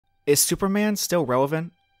Is Superman still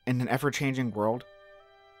relevant in an ever-changing world?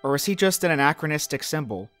 Or is he just an anachronistic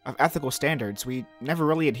symbol of ethical standards we never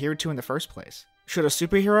really adhered to in the first place? Should a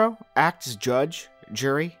superhero act as judge,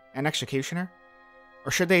 jury, and executioner?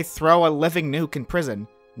 Or should they throw a living nuke in prison,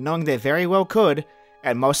 knowing they very well could,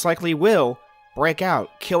 and most likely will, break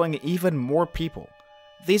out, killing even more people?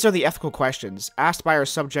 These are the ethical questions asked by our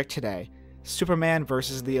subject today, Superman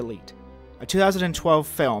vs. the Elite, a 2012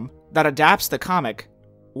 film that adapts the comic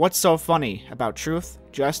What's So Funny About Truth,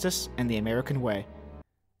 Justice, and the American Way.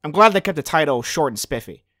 I'm glad they kept the title short and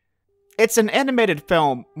spiffy. It's an animated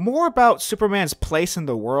film more about Superman's place in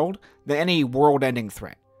the world than any world-ending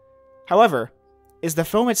threat. However, is the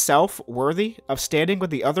film itself worthy of standing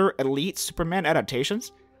with the other elite Superman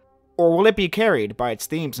adaptations? Or will it be carried by its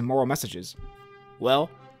themes and moral messages? Well,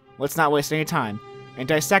 let's not waste any time in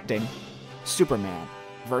dissecting Superman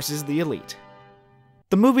vs. the Elite.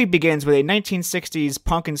 The movie begins with a 1960s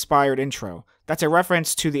punk-inspired intro that's a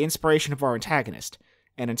reference to the inspiration of our antagonist,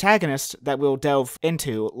 an antagonist that we'll delve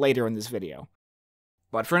into later in this video.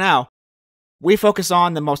 But for now, we focus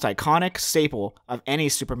on the most iconic staple of any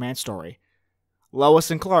Superman story,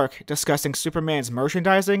 Lois and Clark discussing Superman's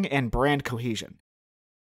merchandising and brand cohesion.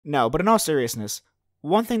 No, but in all seriousness,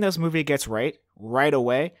 one thing this movie gets right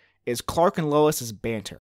away, is Clark and Lois's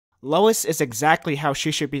banter. Lois is exactly how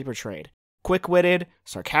she should be portrayed. Quick-witted,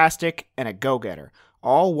 sarcastic, and a go-getter,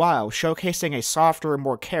 all while showcasing a softer and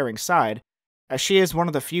more caring side, as she is one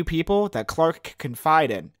of the few people that Clark can confide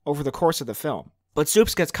in over the course of the film. But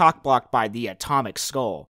Supes gets cock-blocked by the atomic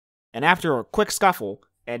skull, and after a quick scuffle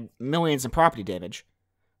and millions in property damage,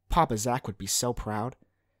 Papa Zach would be so proud,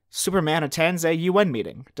 Superman attends a UN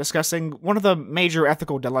meeting discussing one of the major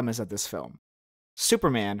ethical dilemmas of this film.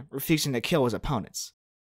 Superman refusing to kill his opponents,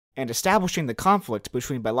 and establishing the conflict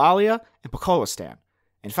between Belalia and Pokolostan.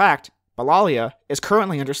 In fact, Belalia is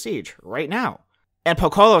currently under siege right now, and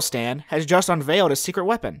Pokolostan has just unveiled a secret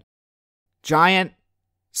weapon. Giant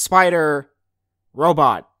spider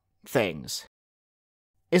robot things.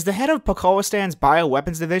 Is the head of Pokolostan's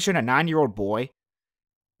bioweapons division a 9-year-old boy?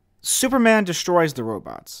 Superman destroys the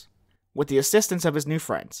robots, with the assistance of his new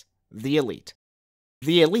friends, the Elite.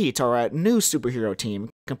 The Elite are a new superhero team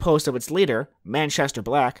composed of its leader, Manchester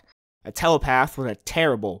Black, a telepath with a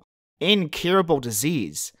terrible, incurable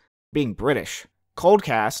disease, being British.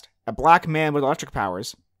 Coldcast, a black man with electric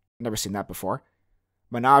powers, never seen that before.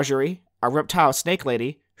 Menagerie, a reptile snake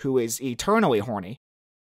lady who is eternally horny.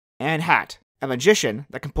 And Hat, a magician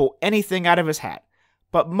that can pull anything out of his hat,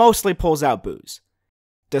 but mostly pulls out booze.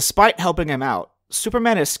 Despite helping him out,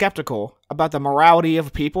 Superman is skeptical about the morality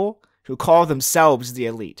of people who call themselves the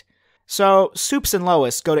Elite. So, Supes and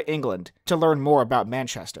Lois go to England to learn more about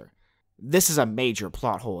Manchester. This is a major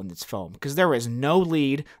plot hole in this film, because there is no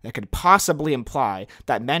lead that could possibly imply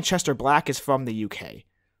that Manchester Black is from the UK.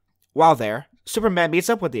 While there, Superman meets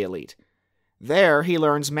up with the Elite. There, he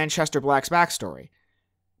learns Manchester Black's backstory.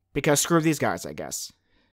 Because screw these guys, I guess.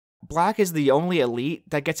 Black is the only Elite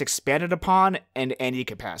that gets expanded upon in any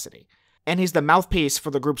capacity, and he's the mouthpiece for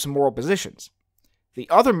the group's moral positions. The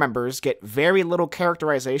other members get very little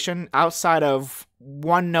characterization outside of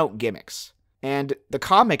one-note gimmicks. And the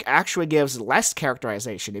comic actually gives less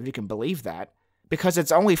characterization, if you can believe that, because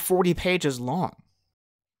it's only 40 pages long.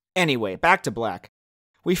 Anyway, back to Black.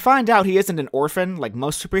 We find out he isn't an orphan like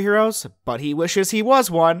most superheroes, but he wishes he was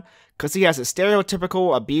one, because he has a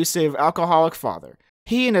stereotypical, abusive, alcoholic father.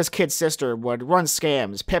 He and his kid sister would run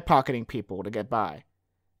scams, pickpocketing people to get by.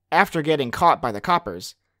 After getting caught by the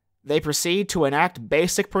coppers, they proceed to enact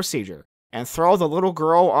basic procedure and throw the little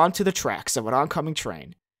girl onto the tracks of an oncoming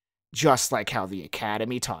train, just like how the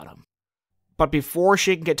Academy taught him. But before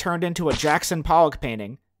she can get turned into a Jackson Pollock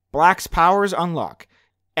painting, Black's powers unlock,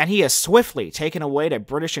 and he is swiftly taken away to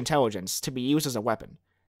British intelligence to be used as a weapon.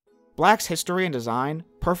 Black's history and design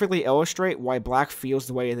perfectly illustrate why Black feels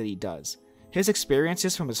the way that he does. His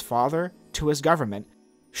experiences from his father to his government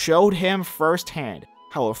showed him firsthand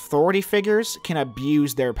how authority figures can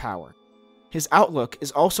abuse their power. His outlook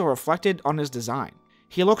is also reflected on his design.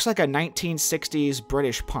 He looks like a 1960s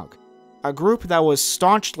British punk, a group that was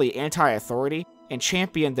staunchly anti-authority and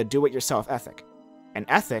championed the do-it-yourself ethic, an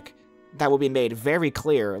ethic that will be made very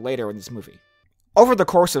clear later in this movie. Over the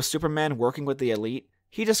course of Superman working with the Elite,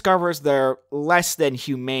 he discovers their less than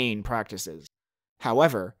humane practices.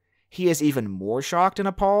 However, he is even more shocked and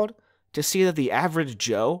appalled to see that the average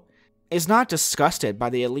Joe is not disgusted by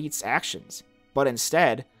the Elite's actions, but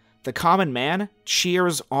instead, the common man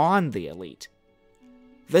cheers on the Elite.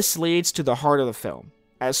 This leads to the heart of the film,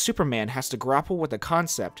 as Superman has to grapple with the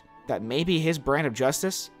concept that maybe his brand of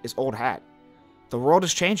justice is old hat. The world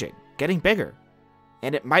is changing, getting bigger.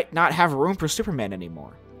 and it might not have room for Superman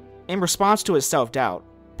anymore. In response to his self-doubt,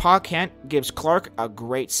 Pa Kent gives Clark a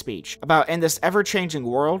great speech about in this ever-changing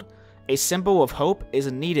world, a symbol of hope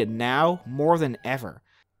is needed now more than ever.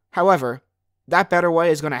 However, that better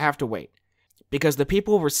way is going to have to wait, because the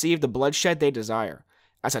people receive the bloodshed they desire,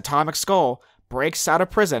 as Atomic Skull breaks out of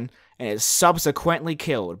prison and is subsequently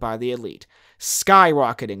killed by the elite,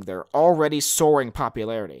 skyrocketing their already soaring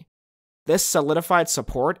popularity. This solidified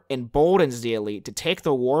support emboldens the elite to take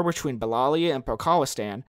the war between Belalia and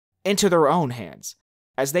Pokalistan into their own hands,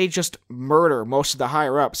 as they just murder most of the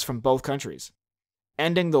higher-ups from both countries,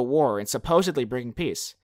 ending the war and supposedly bringing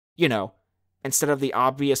peace. You know, instead of the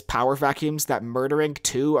obvious power vacuums that murdering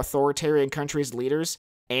two authoritarian countries' leaders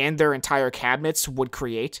and their entire cabinets would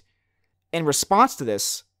create. In response to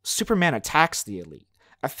this, Superman attacks the elite,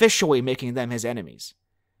 officially making them his enemies.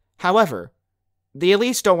 However, the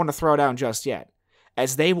elites don't want to throw down just yet,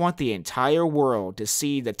 as they want the entire world to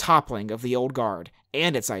see the toppling of the old guard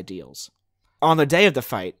and its ideals. On the day of the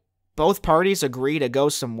fight, both parties agree to go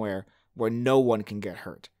somewhere where no one can get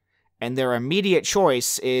hurt, and their immediate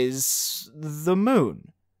choice is the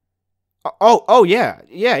moon. Yeah,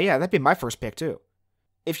 that'd be my first pick too.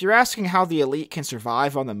 If you're asking how the elite can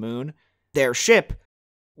survive on the moon, their ship,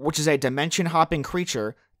 which is a dimension-hopping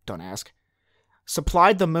creature, don't ask,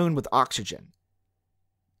 supplied the moon with oxygen.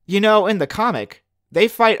 You know, in the comic, they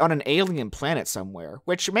fight on an alien planet somewhere,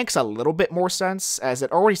 which makes a little bit more sense, as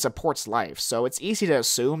it already supports life, so it's easy to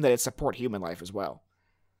assume that it supports human life as well.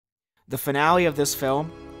 The finale of this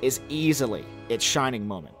film is easily its shining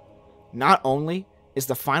moment. Not only is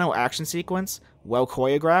the final action sequence well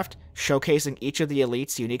choreographed, showcasing each of the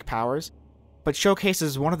elite's unique powers, but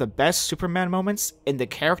showcases one of the best Superman moments in the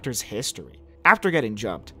character's history. After getting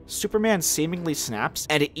jumped, Superman seemingly snaps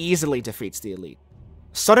and easily defeats the elite,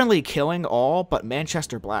 suddenly killing all but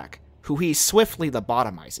Manchester Black, who he swiftly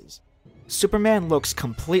lobotomizes. Superman looks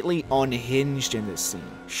completely unhinged in this scene,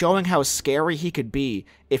 showing how scary he could be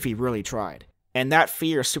if he really tried. And that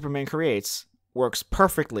fear Superman creates works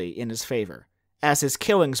perfectly in his favor, as his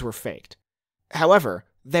killings were faked. However,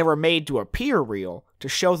 they were made to appear real to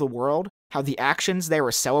show the world how the actions they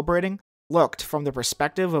were celebrating looked from the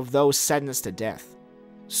perspective of those sentenced to death.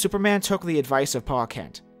 Superman took the advice of Pa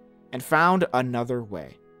Kent and found another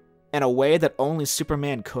way, and a way that only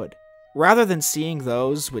Superman could. Rather than seeing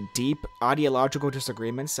those with deep ideological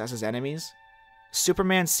disagreements as his enemies,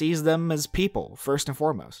 Superman sees them as people, first and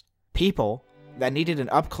foremost. People that needed an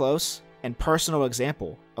up-close and personal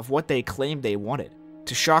example of what they claimed they wanted,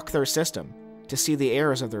 to shock their system, to see the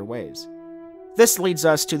errors of their ways. This leads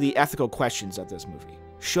us to the ethical questions of this movie.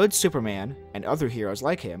 Should Superman, and other heroes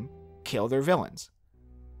like him, kill their villains?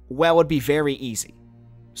 Well, it'd be very easy.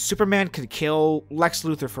 Superman could kill Lex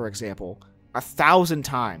Luthor, for example, 1,000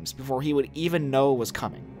 times before he would even know it was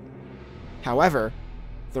coming. However,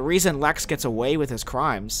 the reason Lex gets away with his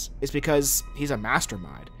crimes is because he's a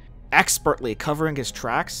mastermind, expertly covering his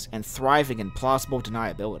tracks and thriving in plausible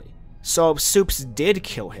deniability. So if Supes did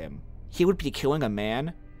kill him, he would be killing a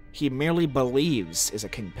man he merely believes is a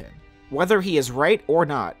kingpin. Whether he is right or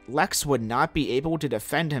not, Lex would not be able to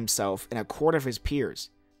defend himself in a court of his peers.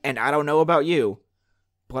 And I don't know about you,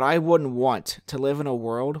 but I wouldn't want to live in a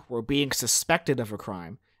world where being suspected of a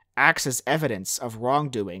crime acts as evidence of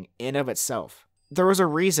wrongdoing in of itself. There is a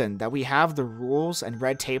reason that we have the rules and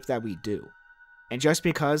red tape that we do. And just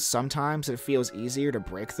because sometimes it feels easier to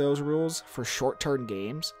break those rules for short-term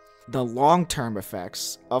games, the long-term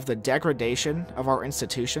effects of the degradation of our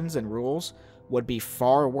institutions and rules would be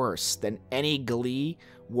far worse than any glee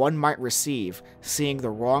one might receive seeing the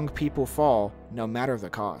wrong people fall, no matter the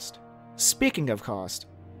cost. Speaking of cost,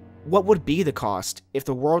 what would be the cost if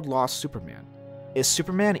the world lost Superman? Is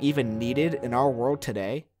Superman even needed in our world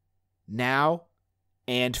today? Now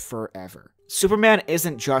and forever. Superman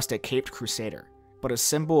isn't just a caped crusader, but a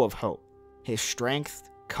symbol of hope. His strength,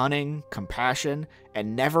 cunning, compassion,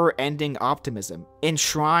 and never-ending optimism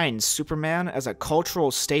enshrines Superman as a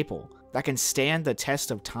cultural staple that can stand the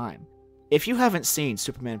test of time. If you haven't seen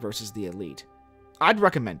Superman vs. the Elite, I'd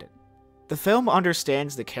recommend it. The film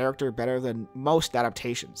understands the character better than most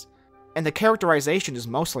adaptations, and the characterization is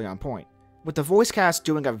mostly on point, with the voice cast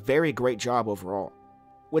doing a very great job overall,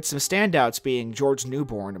 with some standouts being George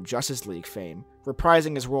Newborn of Justice League fame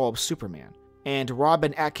reprising his role of Superman, and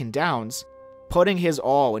Robin Atkin Downes putting his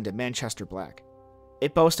all into Manchester Black.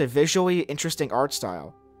 It boasts a visually interesting art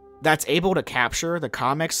style that's able to capture the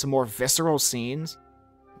comic's more visceral scenes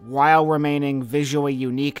while remaining visually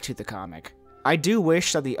unique to the comic. I do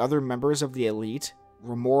wish that the other members of the Elite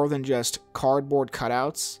were more than just cardboard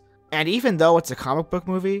cutouts, and even though it's a comic book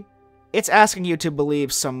movie, It's asking you to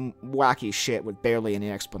believe some wacky shit with barely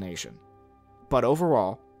any explanation. But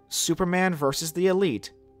overall, Superman vs. the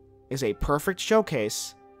Elite is a perfect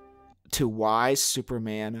showcase to why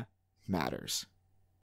Superman matters.